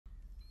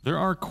There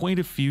are quite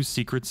a few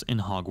secrets in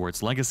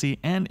Hogwarts Legacy,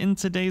 and in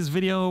today's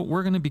video,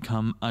 we're going to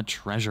become a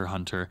treasure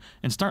hunter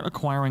and start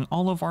acquiring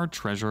all of our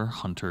treasure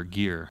hunter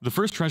gear. The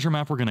first treasure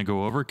map we're going to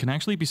go over can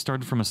actually be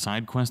started from a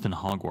side quest in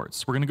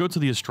Hogwarts. We're going to go to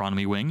the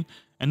astronomy wing,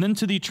 and then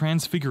to the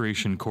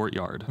Transfiguration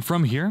Courtyard.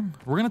 From here,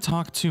 we're going to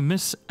talk to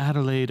Miss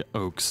Adelaide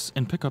Oakes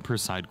and pick up her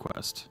side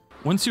quest.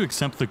 Once you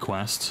accept the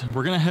quest,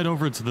 we're going to head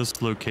over to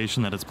this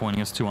location that it's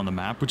pointing us to on the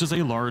map, which is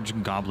a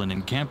large goblin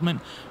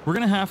encampment. We're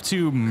going to have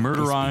to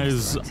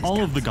murderize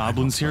all of the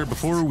goblins here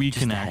before we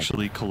can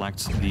actually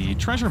collect the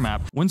treasure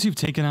map. Once you've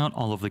taken out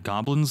all of the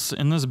goblins,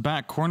 in this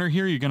back corner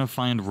here, you're going to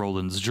find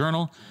Roland's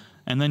journal.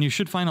 And then you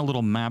should find a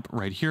little map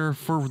right here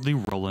for the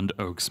Roland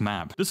Oakes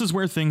map. This is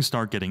where things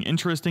start getting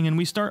interesting and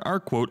we start our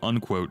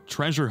quote-unquote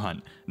treasure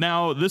hunt.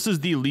 Now, this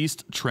is the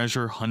least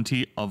treasure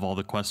hunty of all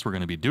the quests we're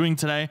going to be doing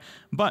today,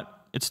 but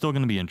it's still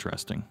going to be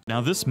interesting.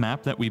 Now, this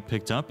map that we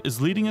picked up is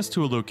leading us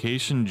to a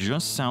location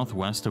just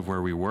southwest of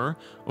where we were,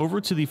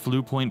 over to the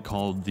flue point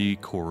called the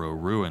Koro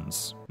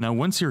Ruins. Now,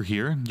 once you're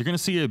here, you're going to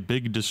see a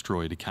big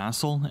destroyed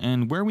castle,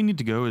 and where we need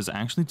to go is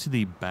actually to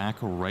the back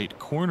right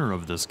corner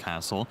of this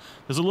castle.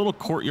 There's a little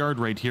courtyard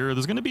right here.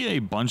 There's going to be a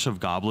bunch of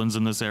goblins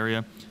in this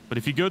area, but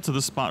if you go to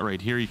this spot right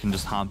here, you can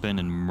just hop in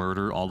and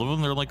murder all of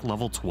them. They're like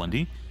level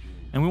 20.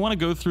 And we want to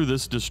go through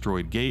this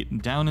destroyed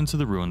gate down into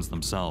the ruins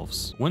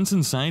themselves. Once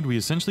inside, we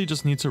essentially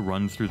just need to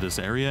run through this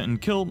area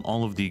and kill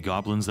all of the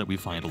goblins that we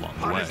find along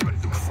the way.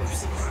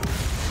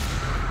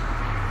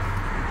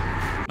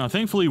 Now,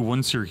 thankfully,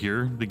 once you're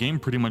here, the game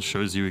pretty much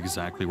shows you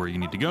exactly where you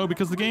need to go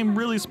because the game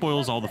really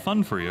spoils all the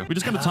fun for you. We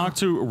just got to talk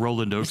to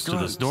Roland Oakes to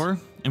this door,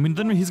 and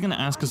then he's going to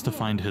ask us to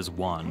find his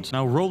wand.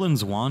 Now,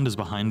 Roland's wand is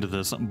behind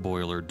this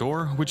boiler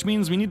door, which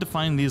means we need to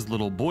find these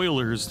little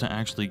boilers to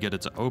actually get it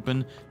to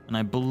open. And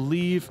I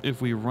believe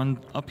if we run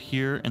up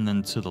here and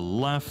then to the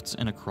left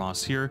and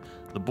across here,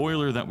 the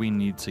boiler that we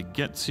need to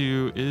get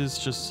to is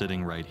just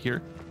sitting right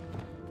here.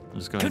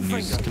 Let's go ahead and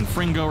use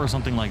Confringo or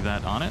something like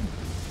that on it.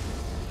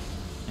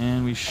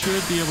 And we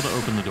should be able to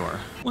open the door.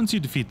 Once you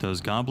defeat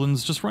those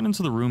goblins, just run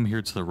into the room here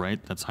to the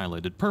right that's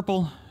highlighted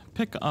purple,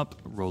 pick up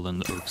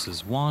Roland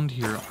Oakes' wand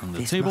here on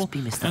the table,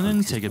 and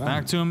then take it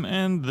back to him,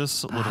 and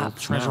this little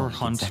treasure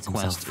hunt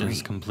quest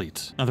is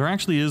complete. Now, there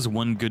actually is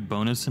one good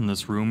bonus in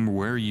this room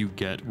where you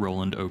get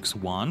Roland Oakes'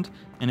 wand,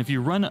 and if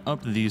you run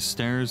up these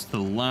stairs to the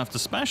left,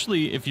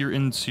 especially if you're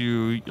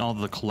into all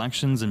the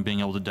collections and being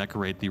able to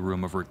decorate the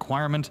room of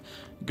requirement,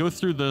 go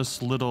through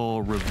this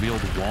little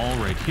revealed wall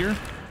right here,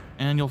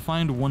 and you'll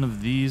find one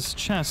of these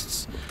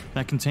chests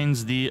that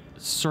contains the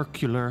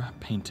circular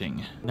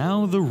painting.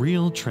 Now the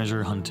real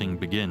treasure hunting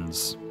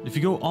begins. If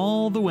you go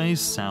all the way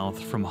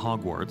south from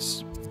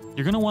Hogwarts,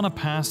 you're going to want to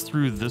pass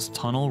through this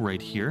tunnel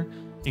right here.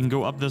 You can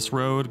go up this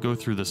road, go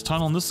through this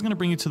tunnel, and this is going to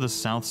bring you to the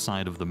south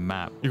side of the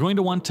map. You're going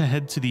to want to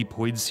head to the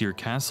Poidsir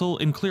Castle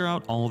and clear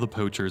out all the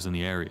poachers in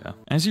the area.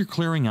 As you're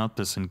clearing out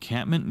this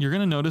encampment, you're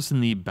going to notice in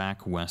the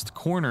back west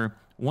corner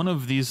one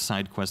of these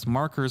side quest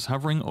markers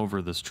hovering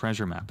over this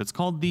treasure map. It's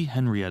called the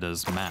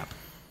Henrietta's map.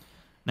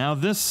 Now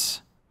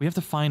we have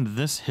to find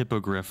this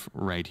hippogriff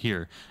right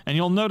here. And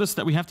you'll notice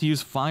that we have to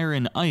use fire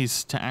and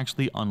ice to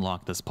actually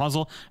unlock this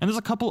puzzle. And there's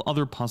a couple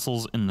other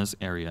puzzles in this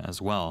area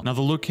as well. Now,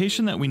 the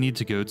location that we need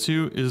to go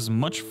to is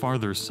much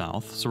farther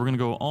south. So we're going to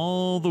go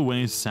all the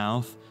way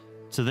south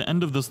to the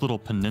end of this little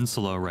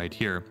peninsula right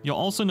here. You'll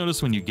also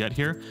notice when you get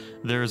here,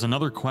 there's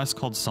another quest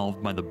called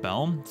Solved by the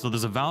Bell. So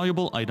there's a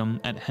valuable item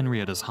at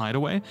Henrietta's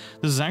hideaway.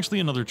 This is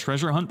actually another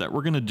treasure hunt that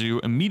we're going to do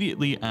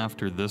immediately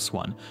after this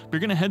one. We're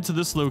going to head to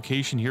this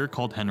location here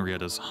called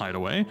Henrietta's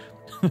hideaway.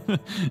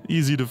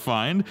 Easy to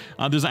find.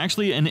 There's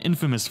actually an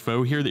infamous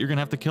foe here that you're going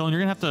to have to kill, and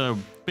you're going to have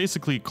to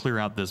basically clear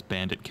out this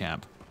bandit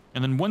camp.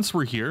 And then once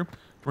we're here,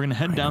 we're going to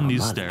head down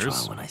these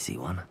stairs. When I see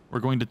one.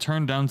 We're going to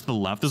turn down to the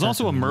left. There's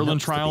also a Merlin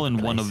trial in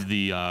one of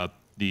the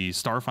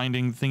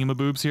star-finding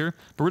thingamaboobs here,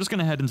 but we're just going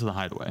to head into the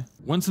hideaway.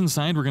 Once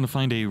inside, we're going to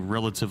find a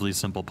relatively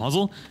simple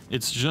puzzle.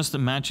 It's just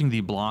matching the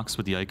blocks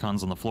with the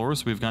icons on the floor.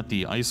 So we've got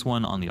the ice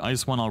one on the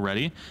ice one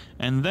already.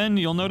 And then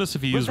you'll notice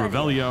if you use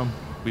Revelio,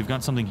 we've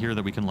got something here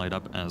that we can light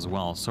up as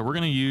well. So we're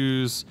going to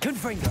use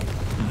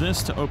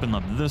this to open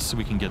up this so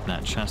we can get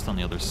that chest on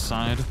the other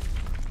side.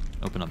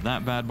 Open up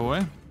that bad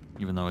boy.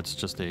 Even though it's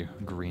just a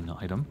green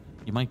item.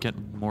 You might get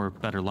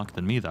better luck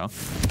than me, though.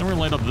 Then we're going to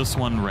light up this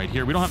one right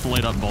here. We don't have to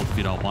light up both if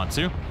you don't want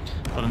to.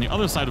 But on the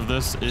other side of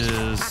this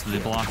is the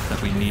block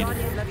that we need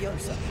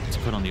to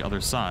put on the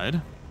other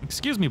side.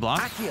 Excuse me,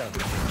 block.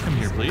 Come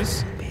here,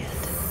 please.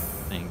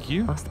 Thank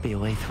you. Must be a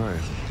way through.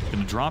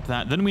 Going to drop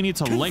that. Then we need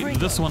to light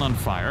this one on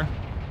fire.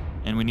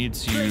 And we need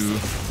to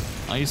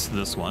ice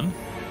this one.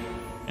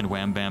 And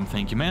wham bam,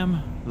 thank you,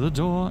 ma'am. The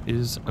door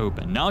is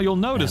open. Now you'll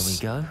notice,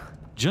 there we go.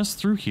 Just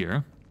through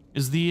here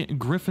is the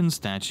griffin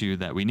statue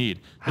that we need.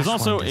 There's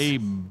also a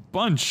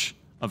bunch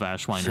of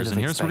Ashwinders in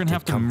here, so we're going to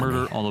have to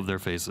murder all of their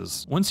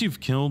faces. Once you've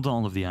killed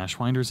all of the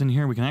Ashwinders in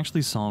here, we can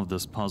actually solve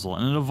this puzzle,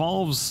 and it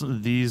involves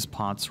these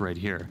pots right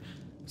here.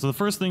 So the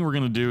first thing we're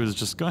going to do is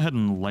just go ahead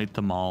and light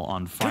them all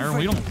on fire.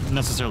 We don't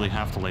necessarily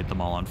have to light them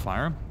all on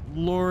fire.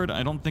 Lord,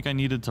 I don't think I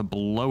needed to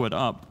blow it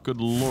up. Good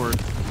Lord.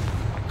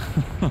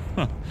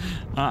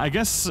 I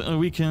guess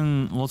we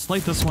can, let's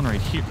light this one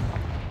right here.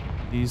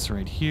 These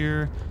right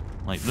here.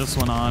 Light this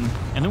one on.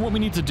 And then what we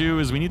need to do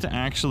is we need to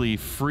actually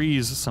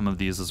freeze some of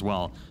these as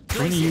well. So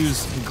we're going to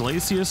use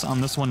Glacius on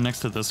this one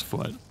next to this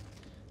foot.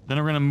 Then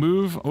we're going to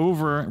move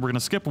over, we're going to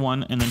skip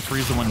one and then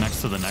freeze the one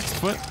next to the next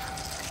foot.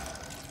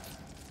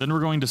 Then we're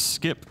going to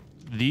skip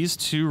these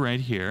two right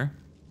here.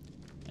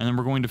 And then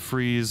we're going to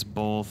freeze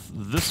both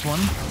this one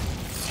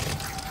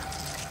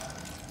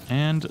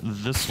and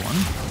this one.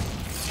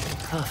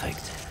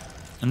 Perfect.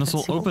 And this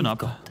will open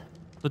up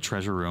the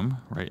treasure room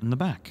right in the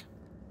back.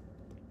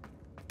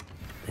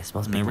 This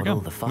must And be there we what go. all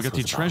the fuss We got the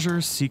was about.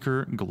 Treasure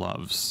Seeker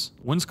gloves.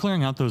 Once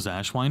clearing out those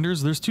ash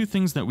winders, there's two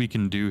things that we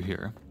can do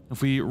here.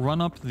 If we run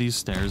up these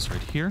stairs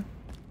right here,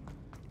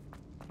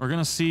 we're going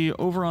to see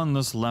over on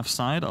this left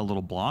side a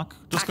little block.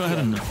 Just go ahead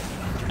and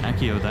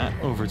Accio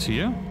that over to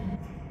you.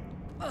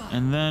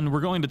 And then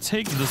we're going to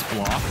take this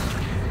block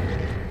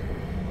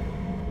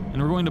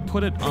and we're going to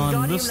put it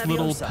on this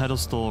little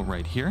pedestal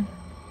right here.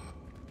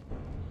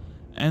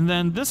 And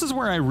then this is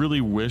where I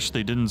really wish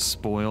they didn't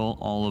spoil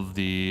all of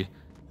the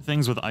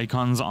things with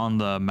icons on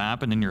the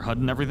map and in your HUD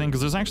and everything,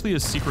 because there's actually a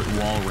secret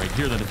wall right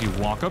here that if you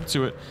walk up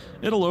to it,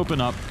 it'll open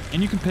up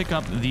and you can pick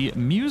up the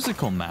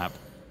musical map,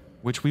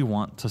 which we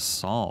want to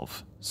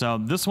solve. So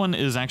this one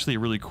is actually a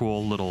really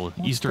cool little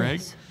Easter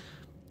egg.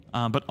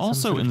 But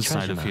also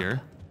inside of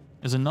here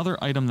is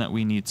another item that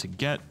we need to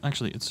get.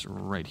 Actually, it's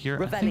right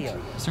here. I think,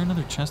 is there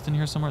another chest in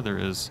here somewhere? There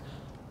is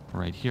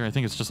right here. I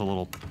think it's just a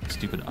little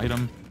stupid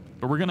item.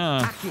 But we're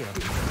gonna...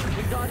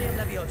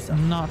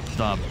 Not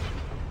the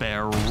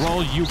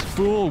barrel, you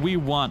fool. We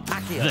want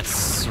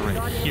this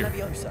right here.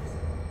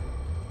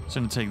 Just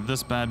gonna take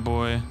this bad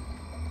boy.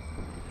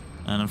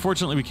 And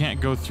unfortunately, we can't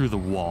go through the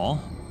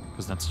wall,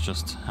 because that's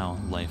just how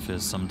life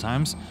is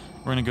sometimes.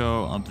 We're gonna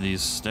go up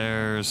these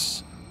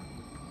stairs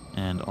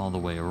and all the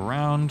way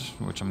around,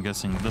 which I'm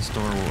guessing this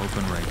door will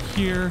open right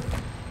here.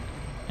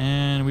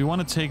 And we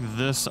want to take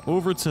this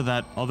over to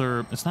that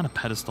other... It's not a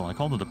pedestal. I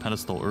called it a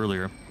pedestal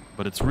earlier,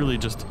 but it's really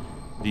just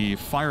the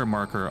fire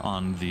marker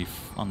on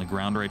the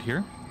ground right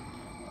here.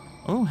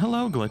 Oh,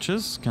 hello,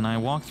 glitches. Can I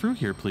walk through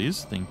here,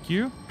 please? Thank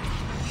you.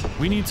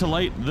 We need to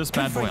light this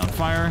bad boy on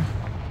fire.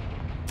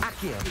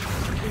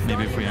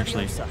 Maybe if we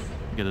actually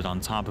get it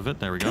on top of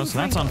it. There we go. So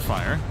that's on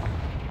fire.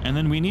 And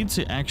then we need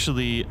to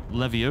actually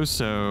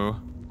Levioso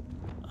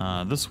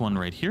this one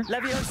right here.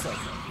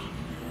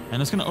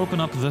 And it's going to open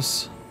up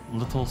this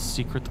little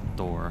secret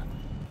door.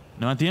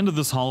 Now, at the end of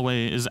this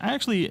hallway is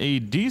actually a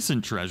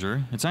decent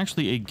treasure. It's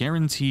actually a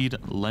guaranteed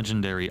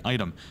legendary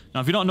item.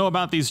 Now, if you don't know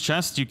about these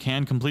chests, you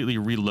can completely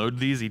reload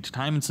these each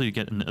time until you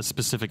get a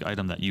specific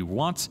item that you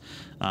want.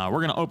 We're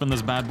going to open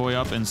this bad boy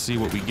up and see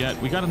what we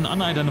get. We got an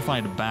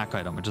unidentified back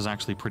item, which is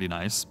actually pretty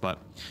nice, but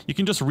you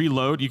can just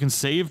reload. You can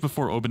save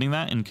before opening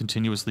that and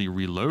continuously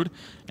reload,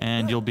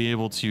 and you'll be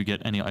able to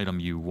get any item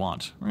you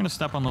want. We're going to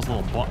step on this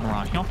little button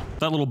right here.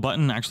 That little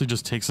button actually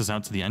just takes us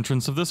out to the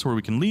entrance of this, where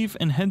we can leave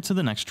and head to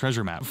the next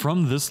treasure map.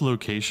 From this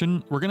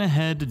location, we're going to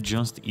head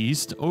just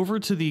east over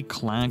to the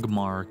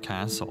Clagmar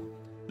Castle.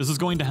 This is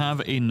going to have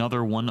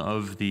another one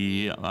of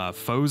the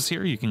foes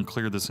here. You can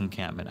clear this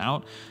encampment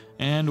out.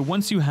 And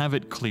once you have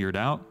it cleared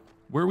out,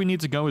 where we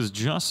need to go is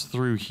just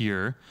through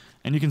here.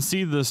 And you can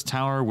see this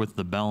tower with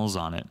the bells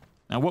on it.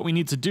 Now, what we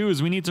need to do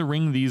is we need to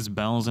ring these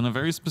bells in a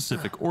very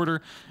specific order,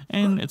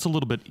 and it's a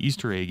little bit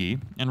Easter eggy,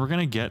 and we're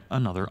going to get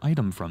another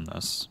item from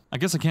this. I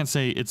guess I can't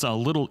say it's a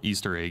little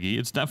Easter eggy.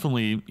 It's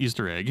definitely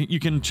Easter egg. You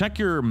can check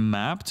your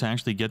map to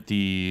actually get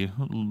the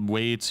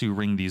way to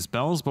ring these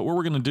bells, but what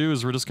we're going to do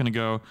is we're just going to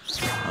go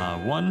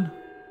 1,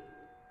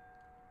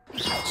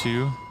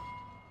 2,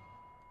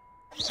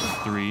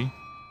 3,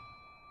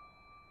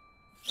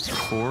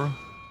 4,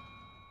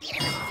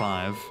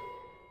 5,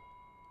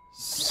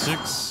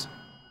 6,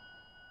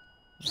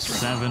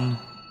 7,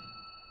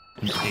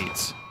 and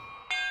 8.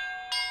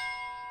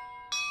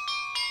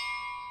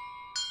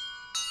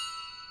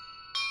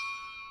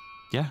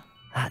 Yeah.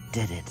 That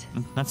did it.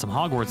 That's some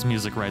Hogwarts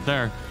music right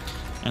there.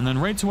 And then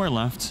right to our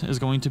left is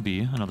going to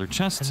be another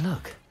chest And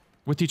look.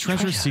 with the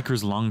Treasure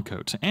Seeker's long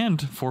coat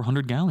and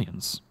 400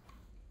 galleons.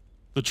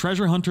 The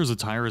Treasure Hunter's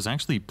attire is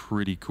actually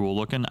pretty cool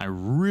looking. I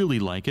really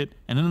like it.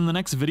 And then in the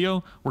next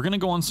video, we're going to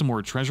go on some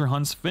more treasure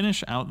hunts,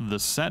 finish out the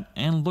set,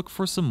 and look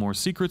for some more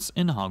secrets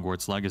in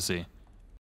Hogwarts Legacy.